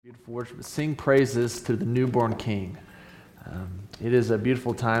worship, sing praises to the newborn King. It is a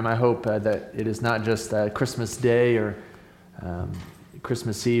beautiful time. I hope that it is not just Christmas Day or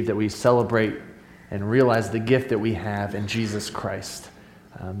Christmas Eve that we celebrate and realize the gift that we have in Jesus Christ,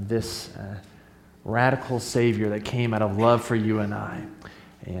 this radical Savior that came out of love for you and I.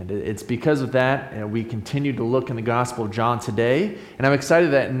 And it's because of that we continue to look in the Gospel of John today. And I'm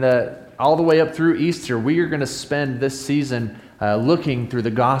excited that all the way up through Easter, we are going to spend this season looking through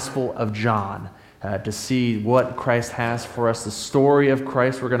the Gospel of John to see what Christ has for us, the story of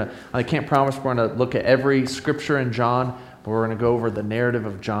Christ. I can't promise we're going to look at every scripture in John, but we're going to go over the narrative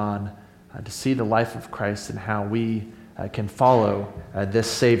of John to see the life of Christ and how we can follow this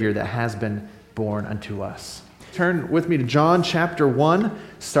Savior that has been born unto us. Turn with me to John chapter 1,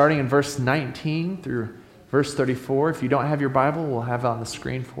 starting in verse 19 through verse 34. If you don't have your Bible, we'll have it on the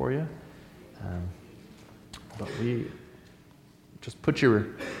screen for you. But we just put your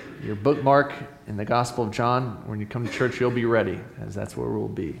bookmark in the Gospel of John. When you come to church, you'll be ready, as that's where we'll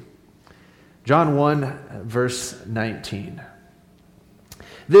be. John 1, verse 19.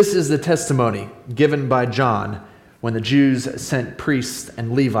 This is the testimony given by John when the Jews sent priests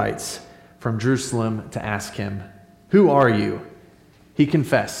and Levites from Jerusalem to ask him, "Who are you?" He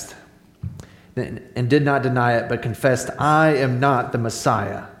confessed and did not deny it, but confessed, "I am not the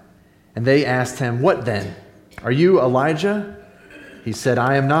Messiah." And they asked him, "What then? Are you Elijah?" He said,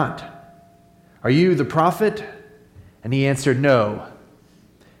 "I am not." "Are you the prophet?" And he answered, "No."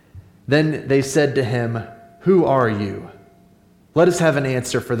 Then they said to him, "Who are you? Let us have an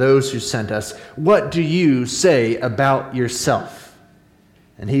answer for those who sent us. What do you say about yourself?"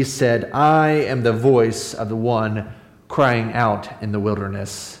 And he said, "I am the voice of the one crying out in the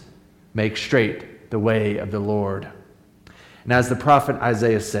wilderness, 'Make straight the way of the Lord.'" And as the prophet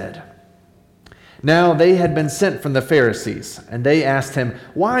Isaiah said, now they had been sent from the Pharisees, and they asked him,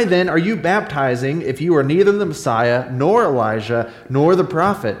 "Why then are you baptizing if you are neither the Messiah, nor Elijah, nor the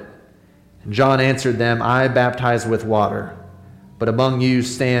prophet?" And John answered them, "I baptize with water, but among you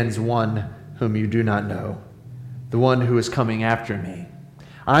stands one whom you do not know, the one who is coming after me.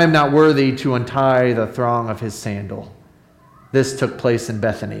 I am not worthy to untie the thong of his sandal." This took place in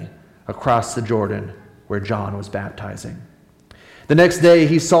Bethany, across the Jordan, where John was baptizing. The next day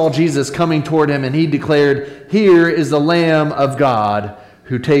he saw Jesus coming toward him, and he declared, "Here is the Lamb of God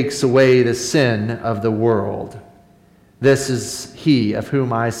who takes away the sin of the world. This is he of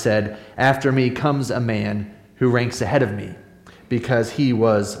whom I said, 'After me comes a man who ranks ahead of me, because he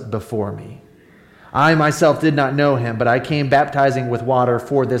was before me.' I myself did not know him, but I came baptizing with water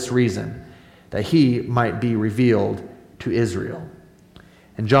for this reason, that he might be revealed to Israel."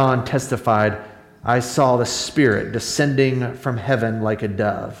 And John testified, "I saw the Spirit descending from heaven like a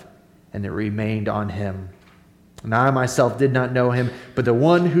dove, and it remained on him. And I myself did not know him, but the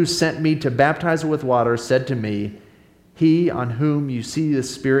one who sent me to baptize with water said to me, 'He on whom you see the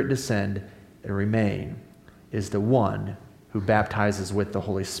Spirit descend and remain is the one who baptizes with the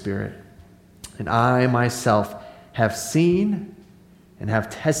Holy Spirit.' And I myself have seen and have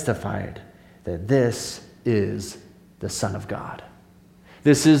testified that this is the Son of God."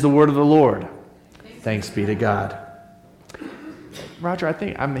 This is the word of the Lord. Thanks be to God. Roger, I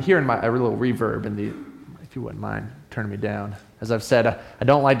think I'm hearing a little reverb if you wouldn't mind turning me down. As I've said, I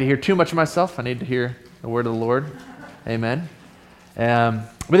don't like to hear too much of myself. I need to hear the word of the Lord. Amen. But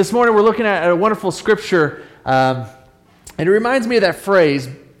this morning we're looking at a wonderful scripture, and it reminds me of that phrase,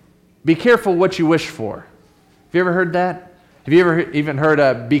 "Be careful what you wish for." Have you ever heard that? Have you ever even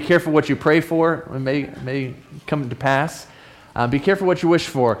heard, "Be careful what you pray for, it may come to pass"? Be careful what you wish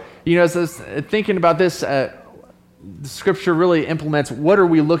for. You know, as I was thinking about this, the scripture really implements what are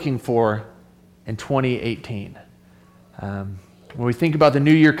we looking for in 2018. When we think about the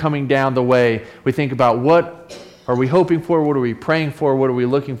new year coming down the way, we think about what are we hoping for, what are we praying for, what are we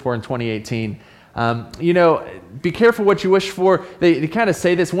looking for in 2018. Be careful what you wish for. They kind of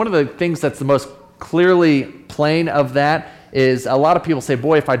say this. One of the things that's the most clearly plain of that is a lot of people say,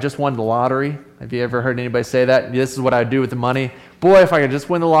 "Boy, if I just won the lottery." Have you ever heard anybody say that? "This is what I'd do with the money. Boy, if I could just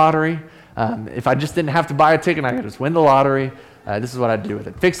win the lottery. If I just didn't have to buy a ticket, I could just win the lottery. This is what I'd do with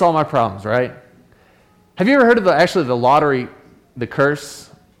it. Fix all my problems," right? Have you ever heard of the lottery, the curse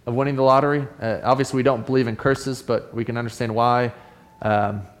of winning the lottery? Obviously, we don't believe in curses, but we can understand why.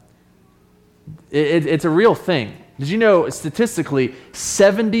 It's a real thing. Did you know statistically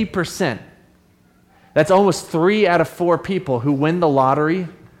 70%, that's almost 3 out of 4 people who win the lottery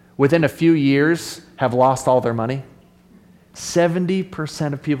within a few years have lost all their money?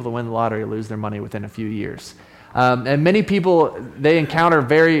 70% of people that win the lottery lose their money within a few years. And many people, they encounter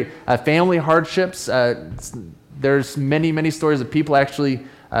very family hardships. There's many, many stories of people actually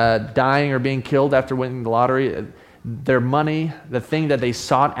dying or being killed after winning the lottery. Their money, the thing that they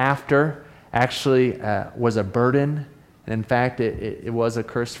sought after, actually was a burden. And in fact, it was a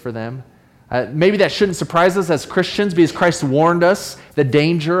curse for them. Maybe that shouldn't surprise us as Christians because Christ warned us the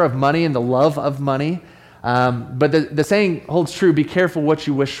danger of money and the love of money. But the saying holds true, be careful what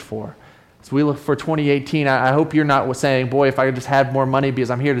you wish for. As we look for 2018, I hope you're not saying, boy, if I just had more money,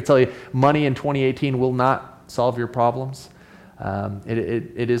 because I'm here to tell you, money in 2018 will not solve your problems.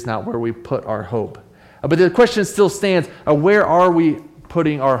 It is not where we put our hope. But the question still stands, where are we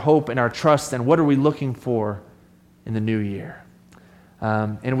putting our hope and our trust, and what are we looking for in the new year?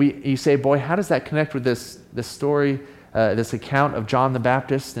 And you say, boy, how does that connect with this story, this account of John the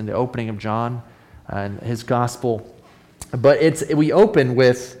Baptist and the opening of John and his gospel? But we open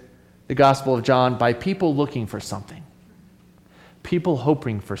with the Gospel of John by people looking for something, people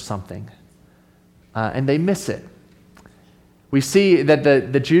hoping for something, and they miss it. We see that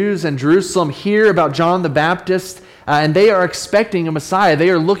the Jews in Jerusalem hear about John the Baptist, and they are expecting a Messiah. They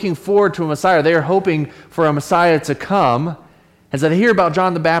are looking forward to a Messiah. They are hoping for a Messiah to come. And so they hear about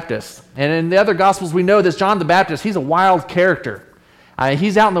John the Baptist. And in the other Gospels, we know this John the Baptist, he's a wild character.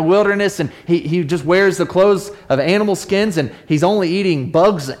 He's out in the wilderness, and he just wears the clothes of animal skins, and he's only eating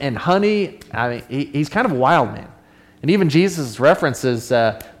bugs and honey. He's kind of a wild man. And even Jesus references,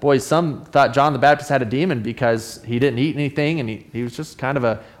 some thought John the Baptist had a demon because he didn't eat anything, and he was just kind of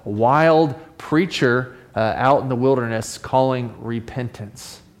a wild preacher out in the wilderness calling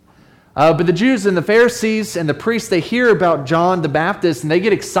repentance. But the Jews and the Pharisees and the priests, they hear about John the Baptist, and they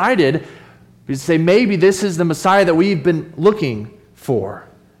get excited because they say, maybe this is the Messiah that we've been looking for.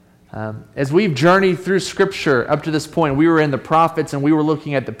 As we've journeyed through Scripture up to this point, we were in the prophets and we were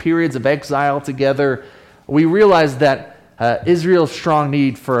looking at the periods of exile together. We realized that Israel's strong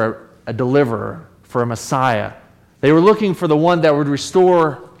need for a deliverer, for a Messiah. They were looking for the one that would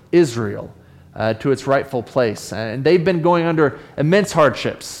restore Israel to its rightful place. And they've been going under immense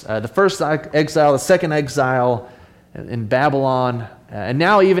hardships. The first exile, the second exile in Babylon, and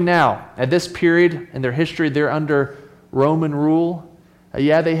even now, at this period in their history, they're under Roman rule.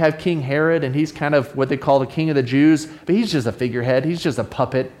 They have King Herod, and he's kind of what they call the king of the Jews, but he's just a figurehead. He's just a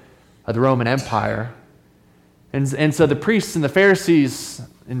puppet of the Roman Empire. And so the priests and the Pharisees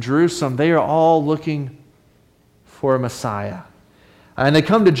in Jerusalem, they are all looking for a Messiah. And they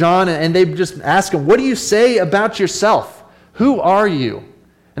come to John, and they just ask him, what do you say about yourself? Who are you?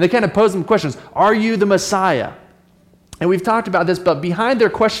 And they kind of pose him questions. Are you the Messiah? And we've talked about this, but behind their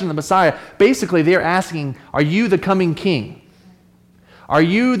question of the Messiah, basically they're asking, are you the coming king? Are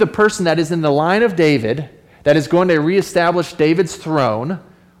you the person that is in the line of David, that is going to reestablish David's throne?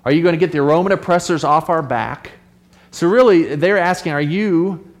 Are you going to get the Roman oppressors off our back? So really, they're asking, are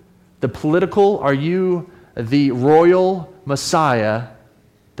you the political, are you the royal Messiah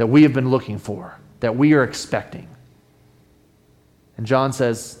that we have been looking for, that we are expecting? And John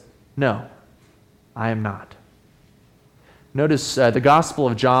says, no, I am not. Notice the Gospel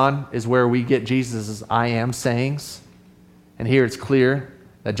of John is where we get Jesus' I am sayings. And here it's clear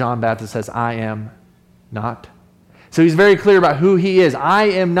that John Baptist says, I am not. So he's very clear about who he is. I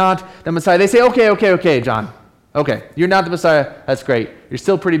am not the Messiah. They say, okay, John. Okay, you're not the Messiah. That's great. You're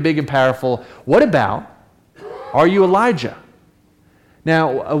still pretty big and powerful. What about, are you Elijah?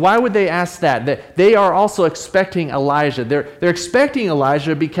 Now, why would they ask that? They are also expecting Elijah. They're expecting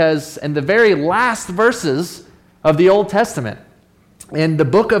Elijah because in the very last verses of the Old Testament, in the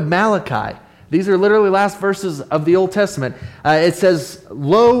book of Malachi, these are literally last verses of the Old Testament. It says,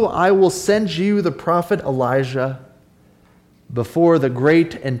 lo, I will send you the prophet Elijah before the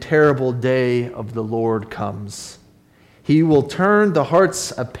great and terrible day of the Lord comes. He will turn the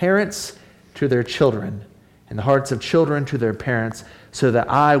hearts of parents to their children and the hearts of children to their parents, so that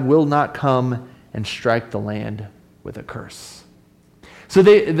I will not come and strike the land with a curse. So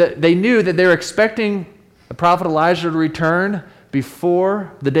they knew that they were expecting the prophet Elijah to return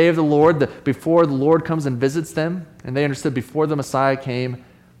before the day of the Lord, before the Lord comes and visits them. And they understood before the Messiah came,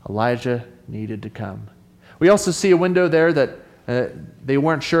 Elijah needed to come. We also see a window there that they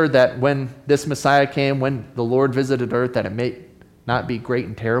weren't sure that when this Messiah came, when the Lord visited earth, that it may not be great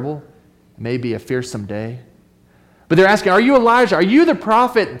and terrible. It may be a fearsome day. But they're asking, are you Elijah? Are you the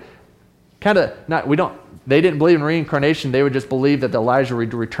prophet? They didn't believe in reincarnation. They would just believe that Elijah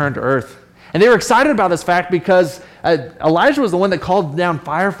would return to earth. And they were excited about this fact because Elijah was the one that called down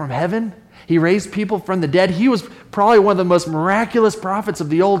fire from heaven. He raised people from the dead. He was probably one of the most miraculous prophets of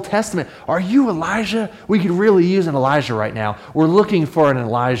the Old Testament. Are you Elijah? We could really use an Elijah right now. We're looking for an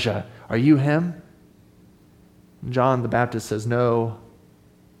Elijah. Are you him? John the Baptist says, no,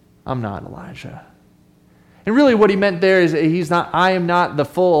 I'm not Elijah. And really what he meant there is I am not the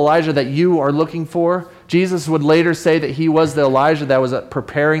full Elijah that you are looking for. Jesus would later say that he was the Elijah that was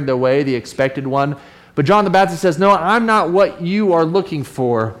preparing the way, the expected one. But John the Baptist says, no, I'm not what you are looking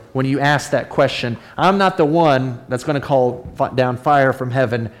for when you ask that question. I'm not the one that's going to call down fire from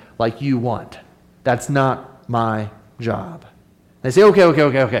heaven like you want. That's not my job. They say,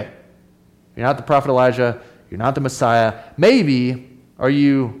 okay. You're not the prophet Elijah. You're not the Messiah. Maybe are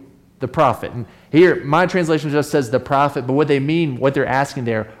you the prophet? And here, my translation just says the prophet, but what they mean, what they're asking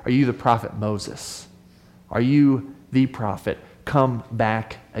there, are you the prophet Moses? Are you the prophet? Come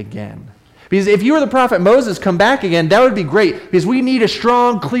back again. Because if you were the prophet Moses, come back again, that would be great. Because we need a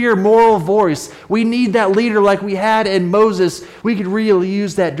strong, clear, moral voice. We need that leader like we had in Moses. We could really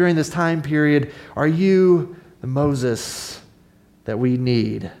use that during this time period. Are you the Moses that we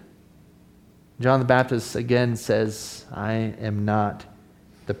need? John the Baptist again says, I am not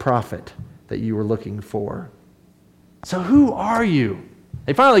the prophet that you were looking for. So who are you?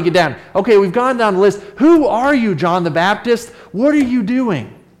 They finally get down. Okay, we've gone down the list. Who are you, John the Baptist? What are you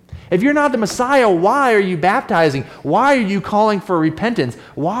doing? If you're not the Messiah, why are you baptizing? Why are you calling for repentance?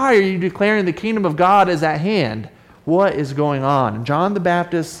 Why are you declaring the kingdom of God is at hand? What is going on? And John the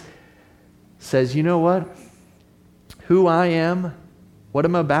Baptist says, you know what? Who I am, what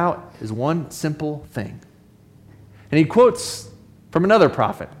I'm about, is one simple thing. And he quotes from another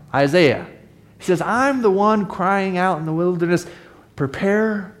prophet, Isaiah. He says, I'm the one crying out in the wilderness,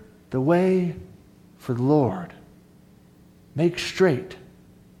 prepare the way for the Lord. Make straight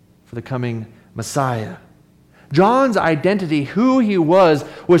for the coming Messiah. John's identity, who he was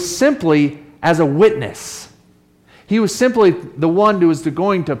simply as a witness. He was simply the one who was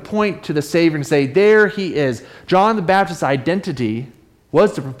going to point to the Savior and say, there he is. John the Baptist's identity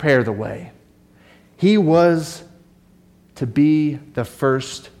was to prepare the way. He was to be the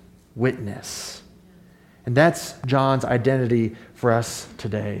first witness. And that's John's identity for us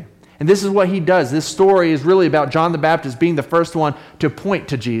today. And this is what he does. This story is really about John the Baptist being the first one to point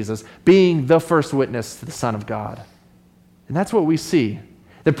to Jesus, being the first witness to the Son of God. And that's what we see.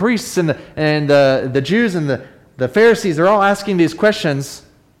 The priests and the Jews and the Pharisees are all asking these questions.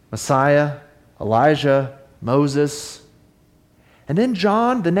 Messiah, Elijah, Moses. And then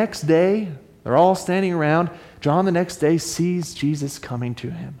John, the next day, they're all standing around. John, the next day, sees Jesus coming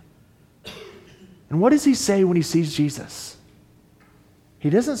to him. And what does he say when he sees Jesus? He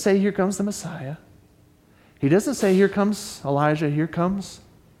doesn't say, here comes the Messiah. He doesn't say, here comes Elijah, here comes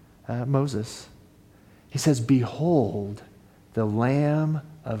Moses. He says, behold, the Lamb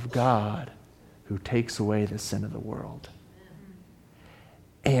of God who takes away the sin of the world.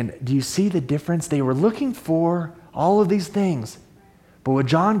 And do you see the difference? They were looking for all of these things. But what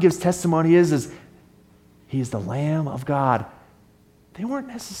John gives testimony is he's the Lamb of God. They weren't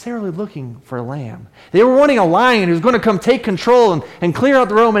necessarily looking for a lamb. They were wanting a lion who's going to come take control and clear out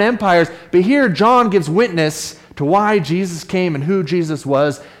the Roman empires. But here John gives witness to why Jesus came and who Jesus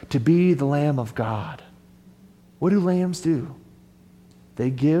was, to be the Lamb of God. What do lambs do? They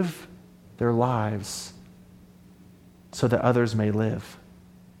give their lives so that others may live.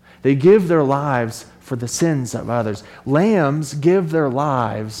 They give their lives for the sins of others. Lambs give their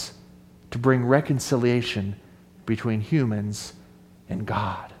lives to bring reconciliation between humans and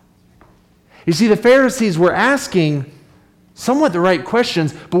God. You see, the Pharisees were asking somewhat the right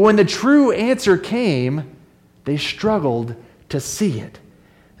questions, but when the true answer came, they struggled to see it.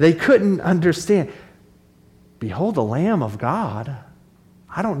 They couldn't understand. Behold, the Lamb of God.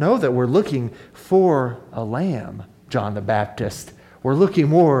 I don't know that we're looking for a lamb, John the Baptist. We're looking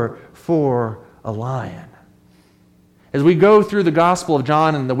more for a lion. As we go through the Gospel of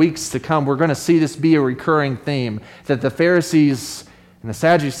John in the weeks to come, we're going to see this be a recurring theme, that the Pharisees and the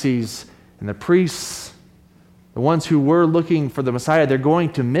Sadducees and the priests, the ones who were looking for the Messiah, they're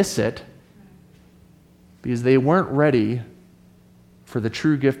going to miss it because they weren't ready for the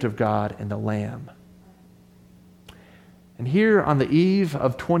true gift of God and the Lamb. And here on the eve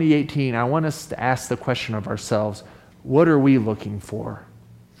of 2018, I want us to ask the question of ourselves, what are we looking for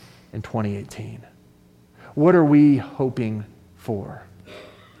in 2018? What are we hoping for?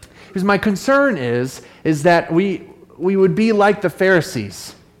 Because my concern is that we would be like the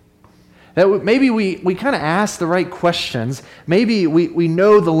Pharisees. That maybe we kind of ask the right questions. Maybe we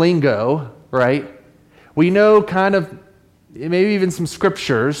know the lingo, right? We know kind of maybe even some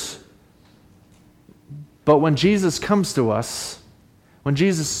scriptures. But when Jesus comes to us, when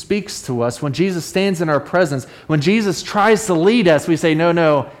Jesus speaks to us, when Jesus stands in our presence, when Jesus tries to lead us, we say,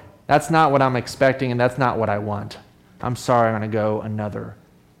 no, that's not what I'm expecting and that's not what I want. I'm sorry, I'm going to go another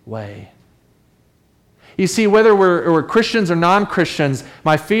way. You see, whether we're Christians or non-Christians,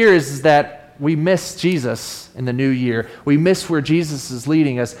 my fear is that we miss Jesus in the new year. We miss where Jesus is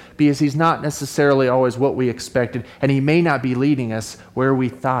leading us because he's not necessarily always what we expected, and he may not be leading us where we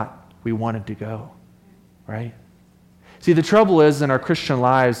thought we wanted to go, right? See, the trouble is in our Christian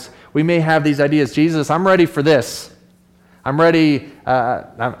lives, we may have these ideas, Jesus, I'm ready for this. I'm ready,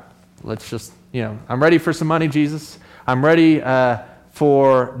 I'm ready for some money, Jesus. I'm ready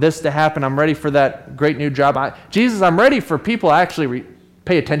for this to happen. I'm ready for that great new job. Jesus, I'm ready for people to actually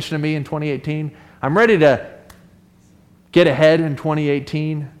pay attention to me in 2018. I'm ready to get ahead in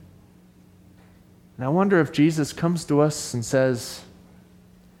 2018. And I wonder if Jesus comes to us and says,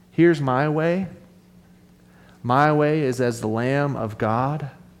 here's my way. My way is as the Lamb of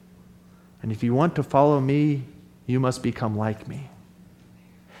God. And if you want to follow me, you must become like me.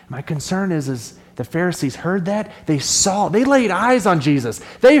 My concern is the Pharisees heard that. They laid eyes on Jesus.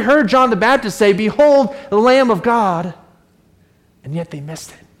 They heard John the Baptist say, behold, the Lamb of God. And yet they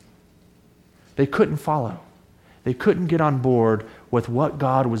missed it. They couldn't follow. They couldn't get on board with what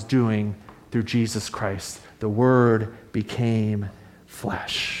God was doing through Jesus Christ. The Word became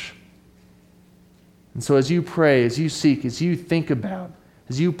flesh. And so as you pray, as you seek, as you think about,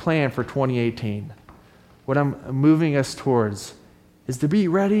 as you plan for 2018, what I'm moving us towards is to be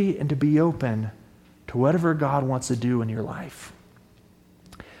ready and to be open to whatever God wants to do in your life.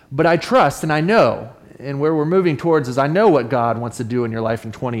 But I trust and I know, and where we're moving towards is I know what God wants to do in your life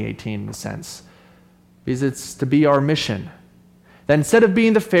in 2018 in a sense, because it's to be our mission. That instead of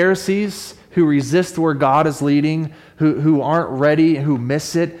being the Pharisees who resist where God is leading, who aren't ready, who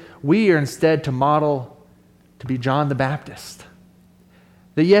miss it, we are instead to model to be John the Baptist.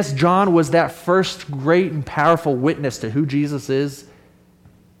 That yes, John was that first great and powerful witness to who Jesus is,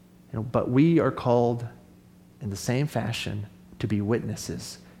 but we are called in the same fashion to be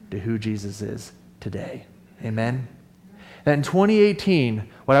witnesses to who Jesus is today. Amen? And in 2018,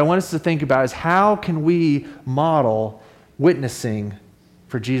 what I want us to think about is how can we model witnessing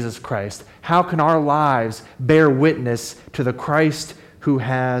for Jesus Christ? How can our lives bear witness to the Christ who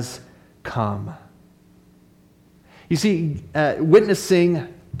has come? You see,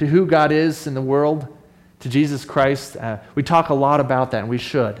 witnessing to who God is in the world, to Jesus Christ, we talk a lot about that, and we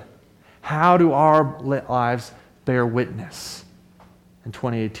should. How do our lives bear witness in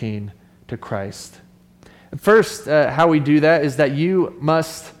 2018 to Christ? First, how we do that is that you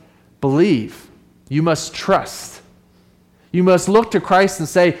must believe. You must trust. You must look to Christ and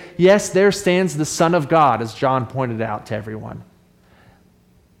say, yes, there stands the Son of God, as John pointed out to everyone.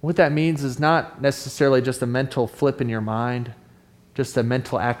 What that means is not necessarily just a mental flip in your mind, just a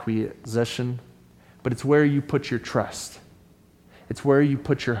mental acquisition, but it's where you put your trust. It's where you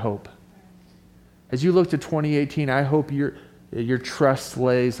put your hope. As you look to 2018, I hope your trust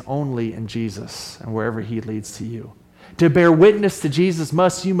lays only in Jesus and wherever he leads to you. To bear witness to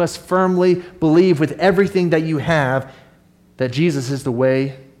Jesus, you must firmly believe with everything that you have that Jesus is the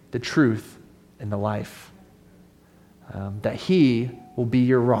way, the truth, and the life. That he will be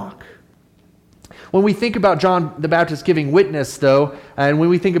your rock. When we think about John the Baptist giving witness, though, and when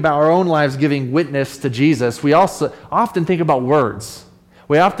we think about our own lives giving witness to Jesus, we also often think about words.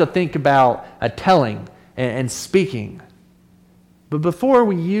 We often think about telling and speaking. But before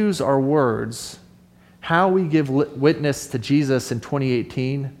we use our words, how we give witness to Jesus in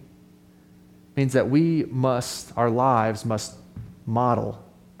 2018 means that our lives must model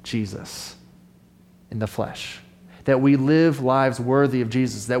Jesus in the flesh. That we live lives worthy of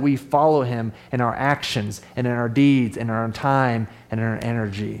Jesus, that we follow him in our actions and in our deeds and in our time and in our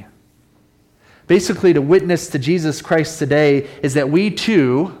energy. Basically, to witness to Jesus Christ today is that we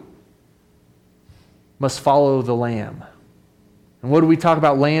too must follow the Lamb. And what do we talk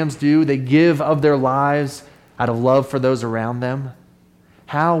about lambs do? They give of their lives out of love for those around them.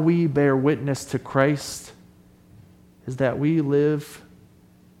 How we bear witness to Christ is that we live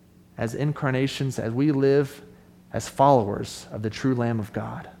as incarnations, as we live as followers of the true Lamb of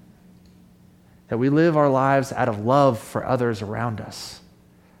God. That we live our lives out of love for others around us.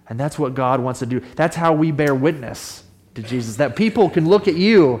 And that's what God wants to do. That's how we bear witness to Jesus. That people can look at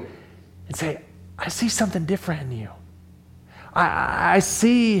you and say, I see something different in you. I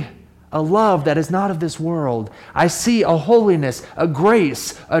see a love that is not of this world. I see a holiness, a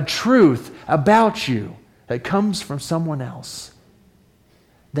grace, a truth about you that comes from someone else.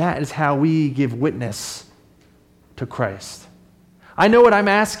 That is how we give witness to Christ. I know what I'm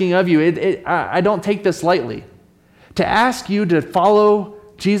asking of you. I don't take this lightly. To ask you to follow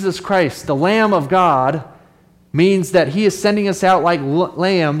Jesus Christ, the Lamb of God, means that he is sending us out like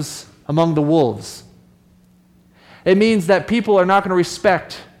lambs among the wolves. It means that people are not going to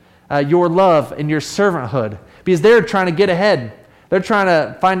respect your love and your servanthood because they're trying to get ahead. They're trying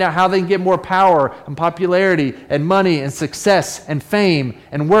to find out how they can get more power and popularity and money and success and fame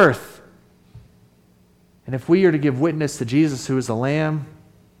and worth. And if we are to give witness to Jesus, who is the Lamb,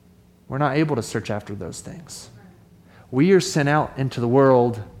 we're not able to search after those things. We are sent out into the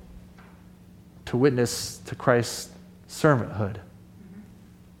world to witness to Christ's servanthood,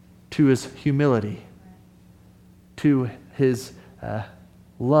 to his humility, to his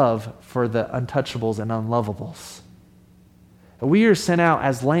love for the untouchables and unlovables. We are sent out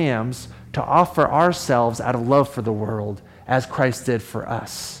as lambs to offer ourselves out of love for the world, as Christ did for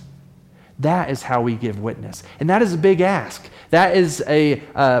us. That is how we give witness. And that is a big ask. That is a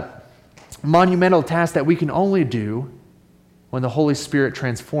monumental task that we can only do when the Holy Spirit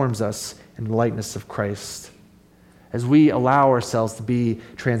transforms us in the likeness of Christ, as we allow ourselves to be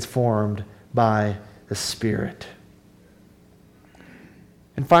transformed by the Spirit.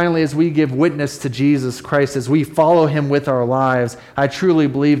 And finally, as we give witness to Jesus Christ, as we follow him with our lives, I truly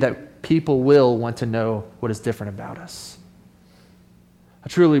believe that people will want to know what is different about us. I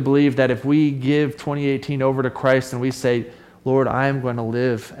truly believe that if we give 2018 over to Christ and we say, Lord, I am going to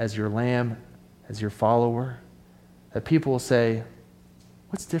live as your lamb, as your follower, that people will say,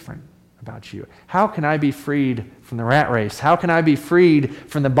 what's different about you? How can I be freed from the rat race? How can I be freed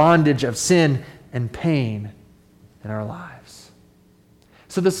from the bondage of sin and pain in our lives?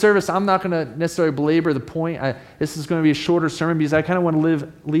 So this service, I'm not going to necessarily belabor the point. This is going to be a shorter sermon because I kind of want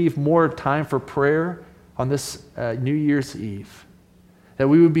to leave more time for prayer on this New Year's Eve. That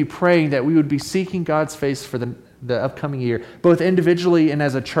we would be praying, that we would be seeking God's face for the upcoming year, both individually and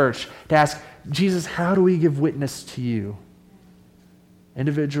as a church, to ask, Jesus, how do we give witness to you?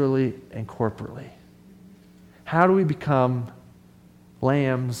 Individually and corporately. How do we become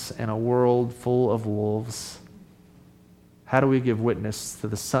lambs in a world full of wolves? How do we give witness to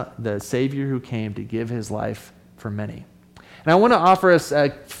the Savior who came to give his life for many? And I want to offer us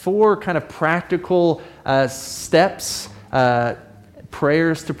 4 kind of practical steps,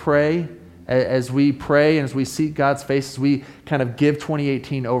 prayers to pray as we pray and as we seek God's face, as we kind of give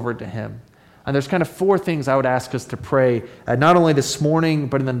 2018 over to him. And there's kind of 4 things I would ask us to pray, not only this morning,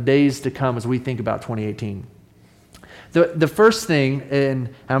 but in the days to come as we think about 2018. The first thing,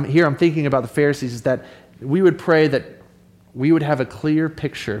 and here I'm thinking about the Pharisees, is that we would pray that we would have a clear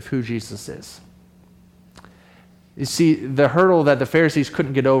picture of who Jesus is. You see, the hurdle that the Pharisees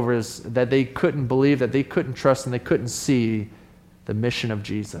couldn't get over is that they couldn't believe, that they couldn't trust, and they couldn't see the mission of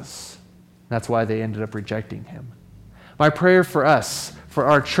Jesus. That's why they ended up rejecting him. My prayer for us, for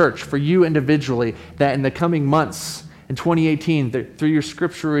our church, for you individually, that in the coming months, in 2018, through your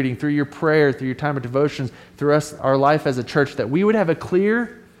scripture reading, through your prayer, through your time of devotions, through our life as a church, that we would have a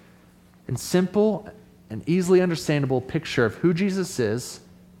clear and simple and easily understandable picture of who Jesus is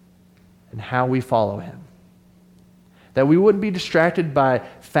and how we follow him. That we wouldn't be distracted by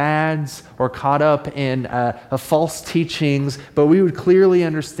fads or caught up in false teachings, but we would clearly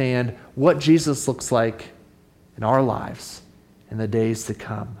understand what Jesus looks like in our lives in the days to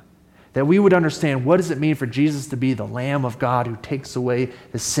come. That we would understand, what does it mean for Jesus to be the Lamb of God who takes away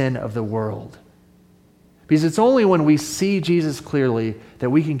the sin of the world? Because it's only when we see Jesus clearly that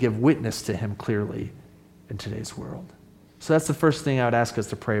we can give witness to him clearly in today's world. So that's the first thing I would ask us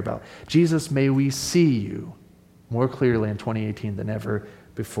to pray about. Jesus, may we see you more clearly in 2018 than ever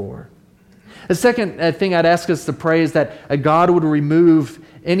before. The second thing I'd ask us to pray is that God would remove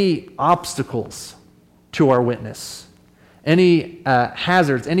any obstacles to our witness, any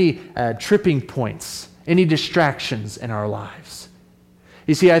hazards, any tripping points, any distractions in our lives.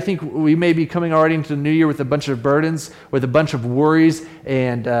 You see, I think we may be coming already into the new year with a bunch of burdens, with a bunch of worries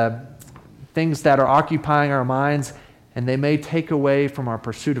and things that are occupying our minds, and they may take away from our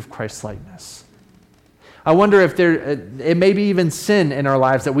pursuit of Christ-likeness. I wonder if it may be even sin in our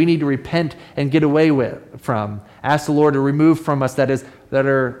lives that we need to repent and get away from. Ask the Lord to remove from us that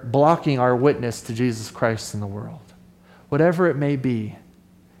are blocking our witness to Jesus Christ in the world. Whatever it may be,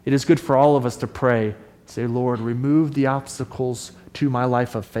 it is good for all of us to pray. Say, Lord, remove the obstacles to my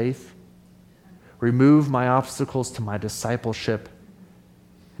life of faith. Remove my obstacles to my discipleship.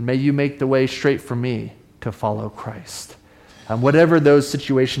 And may you make the way straight for me to follow Christ. Whatever those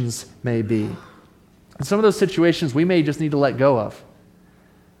situations may be. And some of those situations we may just need to let go of.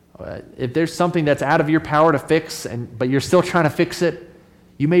 If there's something that's out of your power to fix, but you're still trying to fix it,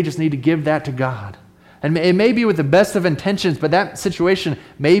 you may just need to give that to God. And it may be with the best of intentions, but that situation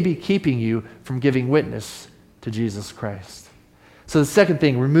may be keeping you from giving witness to Jesus Christ. So the second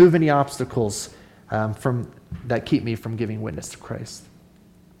thing, remove any obstacles that keep me from giving witness to Christ.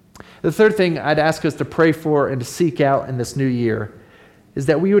 The third thing I'd ask us to pray for and to seek out in this new year is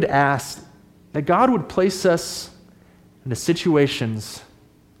that we would ask that God would place us into situations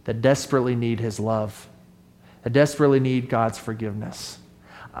that desperately need his love, that desperately need God's forgiveness.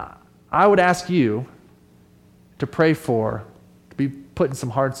 I would ask you to pray to be put in some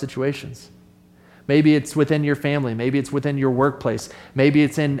hard situations. Maybe it's within your family. Maybe it's within your workplace. Maybe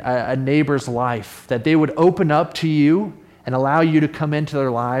it's in a neighbor's life, that they would open up to you and allow you to come into their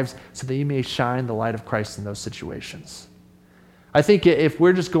lives so that you may shine the light of Christ in those situations. I think if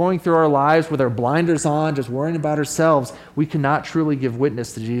we're just going through our lives with our blinders on, just worrying about ourselves, we cannot truly give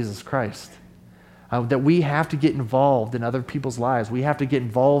witness to Jesus Christ. That we have to get involved in other people's lives. We have to get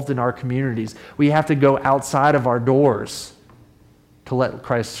involved in our communities. We have to go outside of our doors to let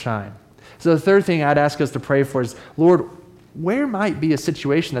Christ shine. So the third thing I'd ask us to pray for is, Lord, where might be a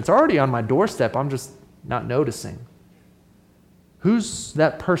situation that's already on my doorstep I'm just not noticing? Who's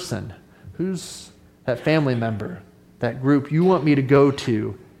that person? Who's that family member, that group you want me to go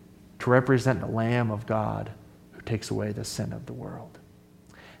to represent the Lamb of God who takes away the sin of the world?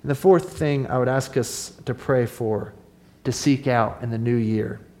 And the fourth thing I would ask us to pray for, to seek out in the new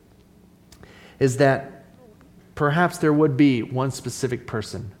year, is that perhaps there would be one specific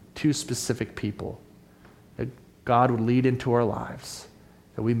person, two specific people that God would lead into our lives,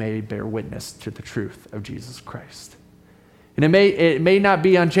 that we may bear witness to the truth of Jesus Christ. And it may not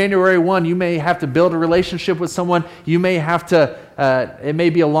be on January 1. You may have to build a relationship with someone. You may have to, it may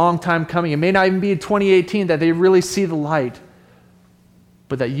be a long time coming. It may not even be in 2018 that they really see the light,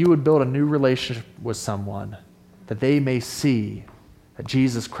 but that you would build a new relationship with someone, that they may see that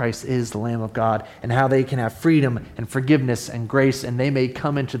Jesus Christ is the Lamb of God and how they can have freedom and forgiveness and grace, and they may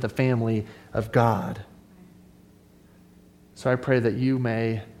come into the family of God. So I pray that you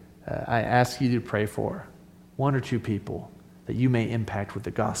may, I ask you to pray for one or two people that you may impact with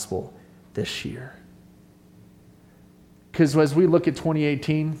the gospel this year. Because as we look at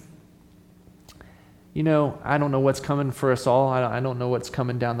 2018, I don't know what's coming for us all. I don't know what's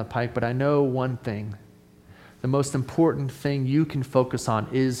coming down the pike, but I know one thing. The most important thing you can focus on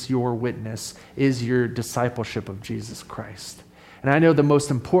is your witness, is your discipleship of Jesus Christ. And I know the most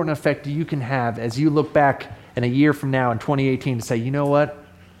important effect you can have as you look back in a year from now in 2018 to say, you know what?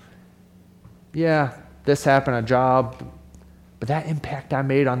 Yeah, this happened, a job, but that impact I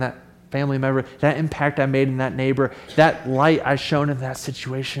made on that family member, that impact I made in that neighbor, that light I shone in that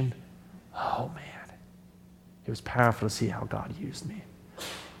situation, oh man. It was powerful to see how God used me.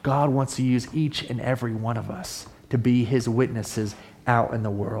 God wants to use each and every one of us to be his witnesses out in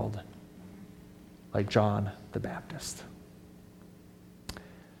the world, like John the Baptist.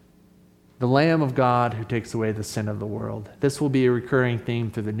 The Lamb of God who takes away the sin of the world. This will be a recurring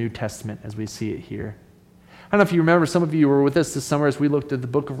theme through the New Testament as we see it here. I don't know if you remember, some of you were with us this summer as we looked at the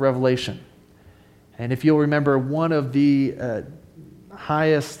book of Revelation. And if you'll remember, one of the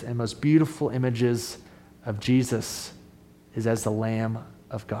highest and most beautiful images of Jesus is as the Lamb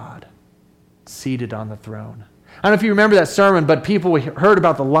of God, seated on the throne. I don't know if you remember that sermon, but people heard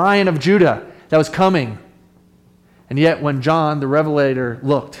about the Lion of Judah that was coming. And yet when John, the Revelator,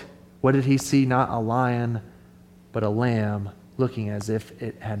 looked, what did he see? Not a lion, but a lamb looking as if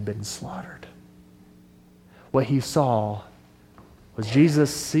it had been slaughtered. What he saw was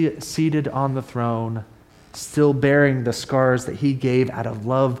Jesus seated on the throne, still bearing the scars that he gave out of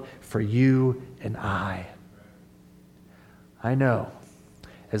love for you and I. I know,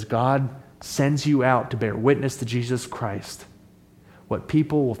 as God sends you out to bear witness to Jesus Christ, what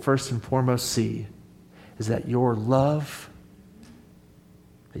people will first and foremost see is that your love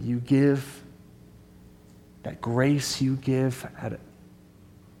that you give, that grace you give,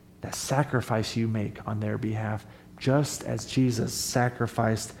 that sacrifice you make on their behalf, just as Jesus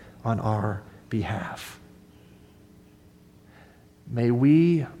sacrificed on our behalf. May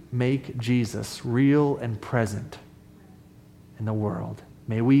we make Jesus real and present in the world.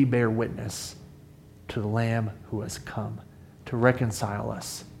 May we bear witness to the Lamb who has come to reconcile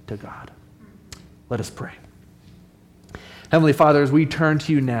us to God. Let us pray. Heavenly Father, as we turn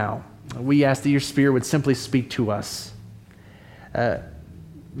to you now, we ask that your Spirit would simply speak to us.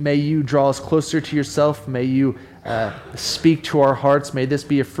 May you draw us closer to yourself. May you speak to our hearts. May this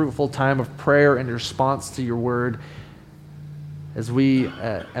be a fruitful time of prayer and response to your word as we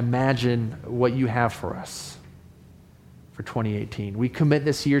imagine what you have for us for 2018. We commit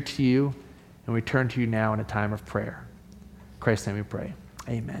this year to you, and we turn to you now in a time of prayer. In Christ's name we pray.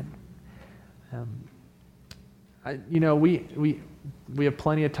 Amen. We have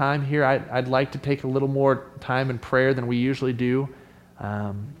plenty of time here. I'd like to take a little more time in prayer than we usually do.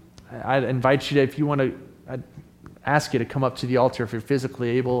 I'd invite you to, if you want to, I'd ask you to come up to the altar if you're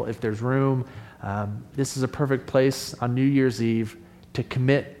physically able, if there's room. This is a perfect place on New Year's Eve to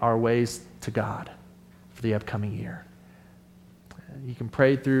commit our ways to God for the upcoming year. You can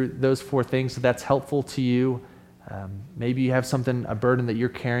pray through those 4 things if that's helpful to you. Maybe you have a burden that you're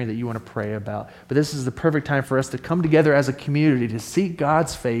carrying that you want to pray about. But this is the perfect time for us to come together as a community to seek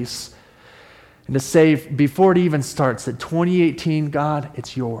God's face and to say, before it even starts, that 2018, God,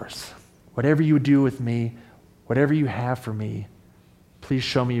 it's yours. Whatever you do with me, whatever you have for me, please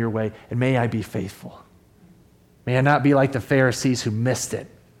show me your way, and may I be faithful. May I not be like the Pharisees who missed it,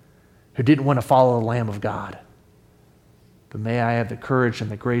 who didn't want to follow the Lamb of God. But may I have the courage and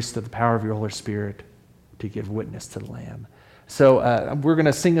the grace through the power of your Holy Spirit to give witness to the Lamb. So we're going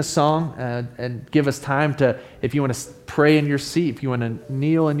to sing a song and give us time to, if you want to pray in your seat, if you want to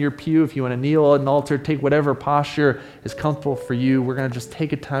kneel in your pew, if you want to kneel at an altar, take whatever posture is comfortable for you. We're going to just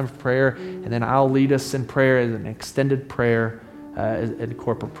take a time of prayer, and then I'll lead us in prayer as an extended prayer and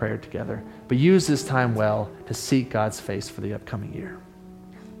corporate prayer together. But use this time well to seek God's face for the upcoming year.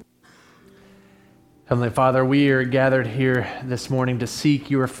 Heavenly Father, we are gathered here this morning to seek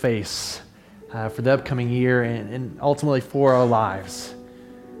your face for the upcoming year and ultimately for our lives.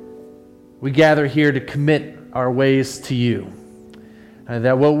 We gather here to commit our ways to you.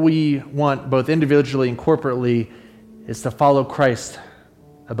 That what we want both individually and corporately is to follow Christ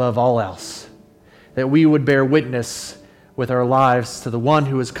above all else. That we would bear witness with our lives to the one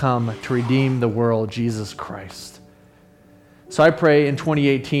who has come to redeem the world, Jesus Christ. So I pray in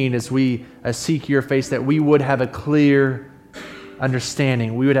 2018 as we seek your face that we would have a clear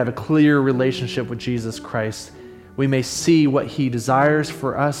understanding. We would have a clear relationship with Jesus Christ. We may see what he desires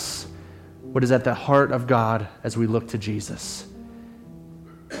for us, what is at the heart of God as we look to Jesus.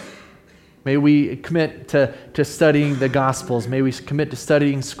 May we commit to studying the Gospels. May we commit to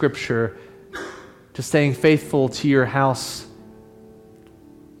studying Scripture, to staying faithful to your house,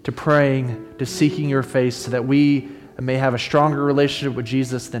 to praying, to seeking your face so that we may have a stronger relationship with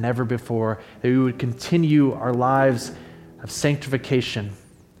Jesus than ever before, that we would continue our lives of sanctification,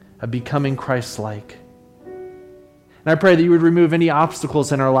 of becoming Christ-like. And I pray that you would remove any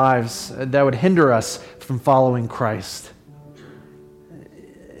obstacles in our lives that would hinder us from following Christ.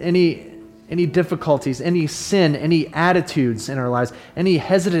 Any difficulties, any sin, any attitudes in our lives, any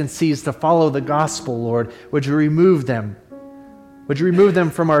hesitancies to follow the gospel, Lord, would you remove them? Would you remove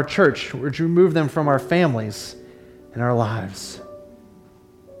them from our church? Would you remove them from our families and our lives?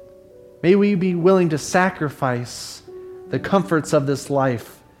 May we be willing to sacrifice the comforts of this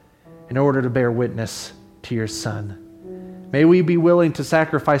life in order to bear witness to your Son. May we be willing to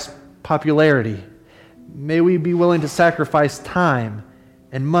sacrifice popularity. May we be willing to sacrifice time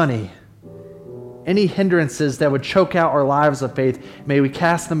and money. Any hindrances that would choke out our lives of faith, may we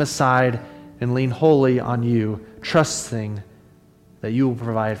cast them aside and lean wholly on you, trusting that you will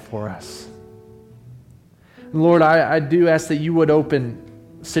provide for us. And Lord, I do ask that you would open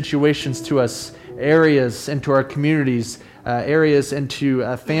situations to us, areas into our communities, areas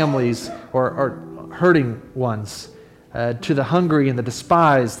into families or hurting ones, to the hungry and the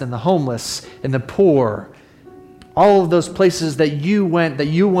despised and the homeless and the poor. All of those places that you went, that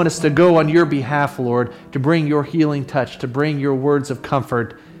you want us to go on your behalf, Lord, to bring your healing touch, to bring your words of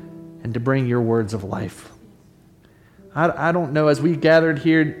comfort, and to bring your words of life. I don't know, as we gathered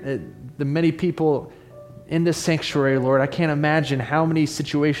here, the many people in this sanctuary, Lord, I can't imagine how many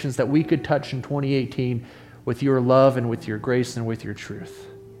situations that we could touch in 2018 with your love and with your grace and with your truth.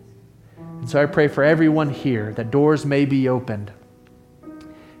 And so I pray for everyone here that doors may be opened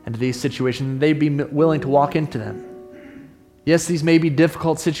into these situations, and they'd be willing to walk into them. Yes, these may be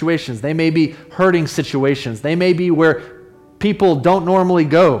difficult situations. They may be hurting situations. They may be where people don't normally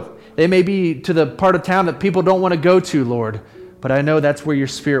go. They may be to the part of town that people don't want to go to, Lord. But I know that's where your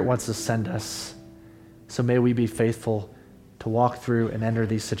Spirit wants to send us. So may we be faithful to walk through and enter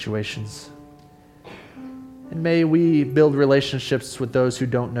these situations. And may we build relationships with those who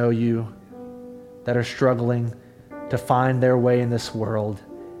don't know you, that are struggling to find their way in this world.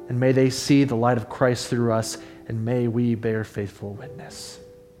 And may they see the light of Christ through us, and may we bear faithful witness.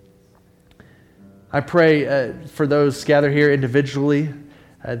 I pray for those gathered here individually,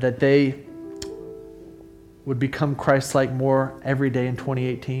 that they would become Christ-like more every day in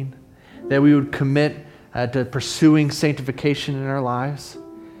 2018, that we would commit to pursuing sanctification in our lives.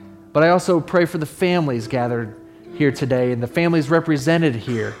 But I also pray for the families gathered here today and the families represented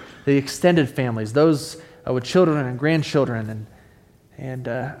here, the extended families, those with children and grandchildren. And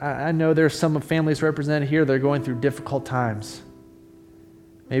I know there's some families represented here that are going through difficult times.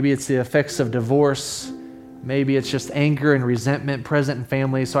 Maybe it's the effects of divorce. Maybe it's just anger and resentment present in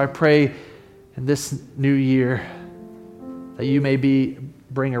families. So I pray in this new year that you may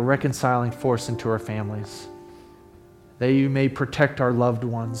bring a reconciling force into our families, that you may protect our loved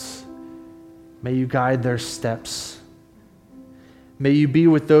ones. May you guide their steps. May you be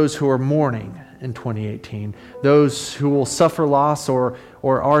with those who are mourning in 2018, those who will suffer loss or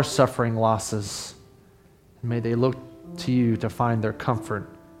are suffering losses. May they look to you to find their comfort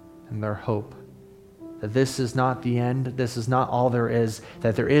and their hope. That this is not the end, this is not all there is,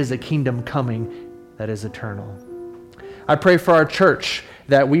 that there is a kingdom coming that is eternal. I pray for our church,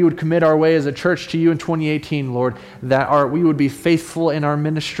 that we would commit our way as a church to you in 2018, Lord, that we would be faithful in our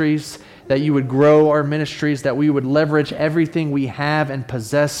ministries, that you would grow our ministries, that we would leverage everything we have and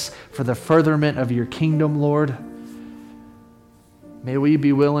possess for the furtherment of your kingdom, Lord. May we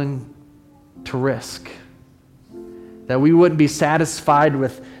be willing to risk, that we wouldn't be satisfied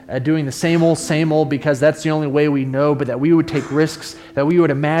with doing the same old because that's the only way we know, but that we would take risks, that we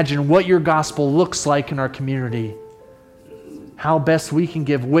would imagine what your gospel looks like in our community, how best we can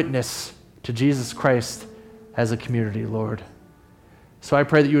give witness to Jesus Christ as a community, Lord. So I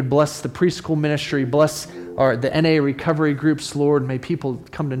pray that you would bless the preschool ministry, bless the NA recovery groups, Lord. May people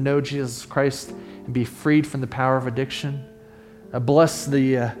come to know Jesus Christ and be freed from the power of addiction. Bless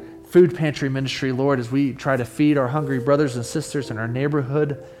the food pantry ministry, Lord, as we try to feed our hungry brothers and sisters in our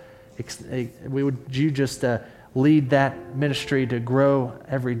neighborhood. Would you just lead that ministry to grow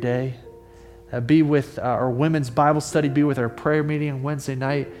every day? Be with our women's Bible study, be with our prayer meeting on Wednesday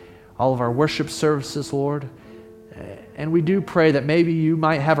night, all of our worship services, Lord. And we do pray that maybe you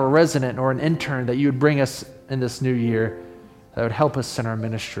might have a resident or an intern that you would bring us in this new year that would help us in our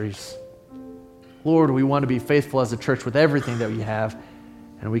ministries. Lord, we want to be faithful as a church with everything that we have,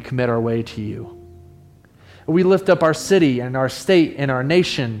 and we commit our way to you. We lift up our city and our state and our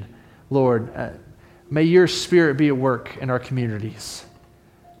nation, Lord. May your Spirit be at work in our communities.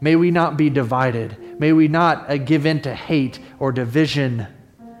 May we not be divided. May we not give in to hate or division,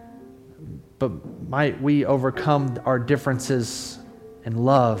 but might we overcome our differences in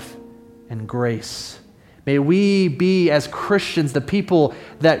love and grace. May we be, as Christians, the people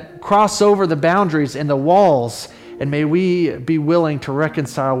that cross over the boundaries and the walls, and may we be willing to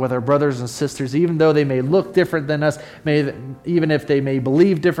reconcile with our brothers and sisters, even though they may look different than us, even if they may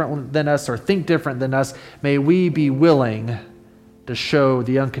believe different than us or think different than us, may we be willing to show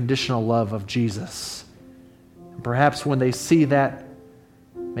the unconditional love of Jesus. And perhaps when they see that,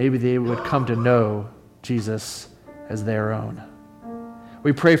 maybe they would come to know Jesus as their own.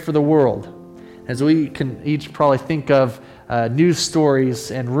 We pray for the world, as we can each probably think of news stories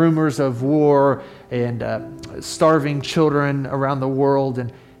and rumors of war and starving children around the world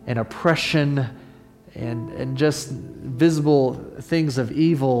and oppression and just visible things of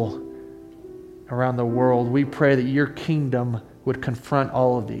evil around the world. We pray that your kingdom would confront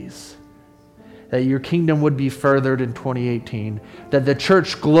all of these, that your kingdom would be furthered in 2018, that the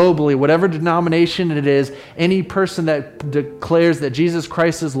church globally, whatever denomination it is, any person that declares that Jesus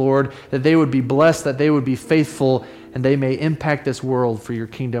Christ is Lord, that they would be blessed, that they would be faithful, and they may impact this world for your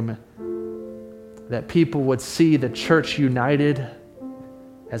kingdom, that people would see the church united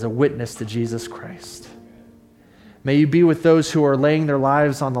as a witness to Jesus Christ. May you be with those who are laying their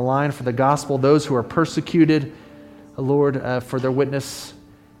lives on the line for the gospel, those who are persecuted, Lord, for their witness.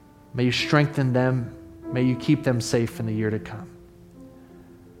 May you strengthen them. May you keep them safe in the year to come.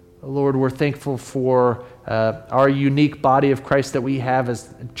 Lord, we're thankful for our unique body of Christ that we have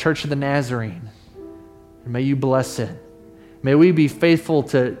as Church of the Nazarene. And may you bless it. May we be faithful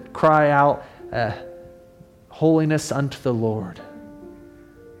to cry out holiness unto the Lord.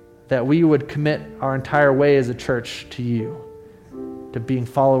 That we would commit our entire way as a church to you, to being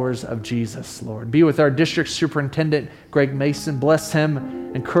followers of Jesus, Lord. Be with our district superintendent, Greg Mason. Bless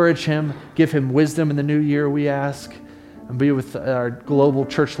him, encourage him, give him wisdom in the new year, we ask. And be with our global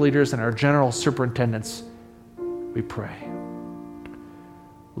church leaders and our general superintendents, we pray.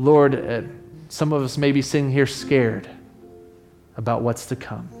 Lord, some of us may be sitting here scared about what's to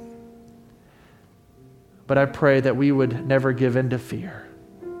come. But I pray that we would never give in to fear,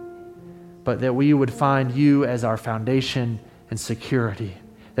 but that we would find you as our foundation and security,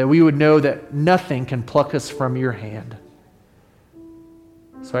 that we would know that nothing can pluck us from your hand.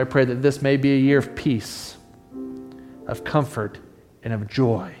 So I pray that this may be a year of peace, of comfort, and of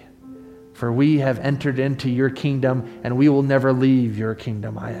joy. For we have entered into your kingdom, and we will never leave your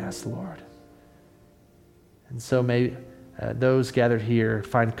kingdom, I ask, Lord. And so may those gathered here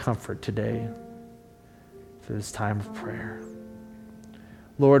find comfort today for this time of prayer.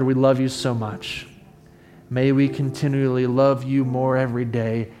 Lord, we love you so much. May we continually love you more every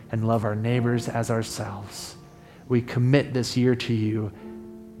day and love our neighbors as ourselves. We commit this year to you.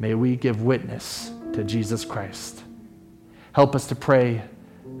 May we give witness to Jesus Christ. Help us to pray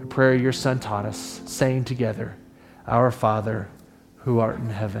a prayer your Son taught us, saying together, Our Father, who art in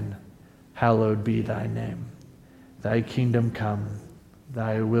heaven, hallowed be thy name. Thy kingdom come,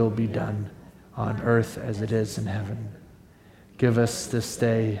 thy will be done on earth as it is in heaven. Give us this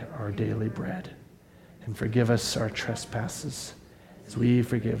day our daily bread, and forgive us our trespasses, as we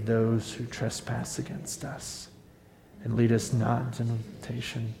forgive those who trespass against us. And lead us not into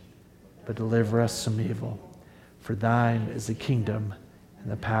temptation, but deliver us from evil. For thine is the kingdom,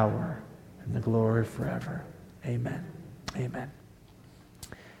 and the power, and the glory forever. Amen. Amen.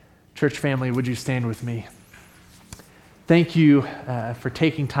 Church family, would you stand with me? Thank you for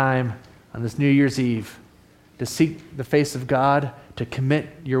taking time on this New Year's Eve to seek the face of God, to commit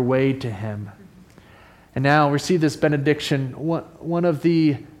your way to Him. And now receive this benediction. One of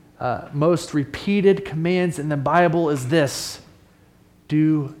the most repeated commands in the Bible is this: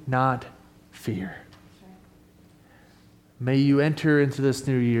 do not fear. May you enter into this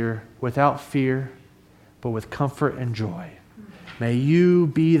new year without fear, but with comfort and joy. May you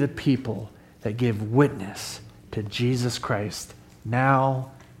be the people that give witness to Jesus Christ now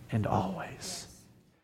and always.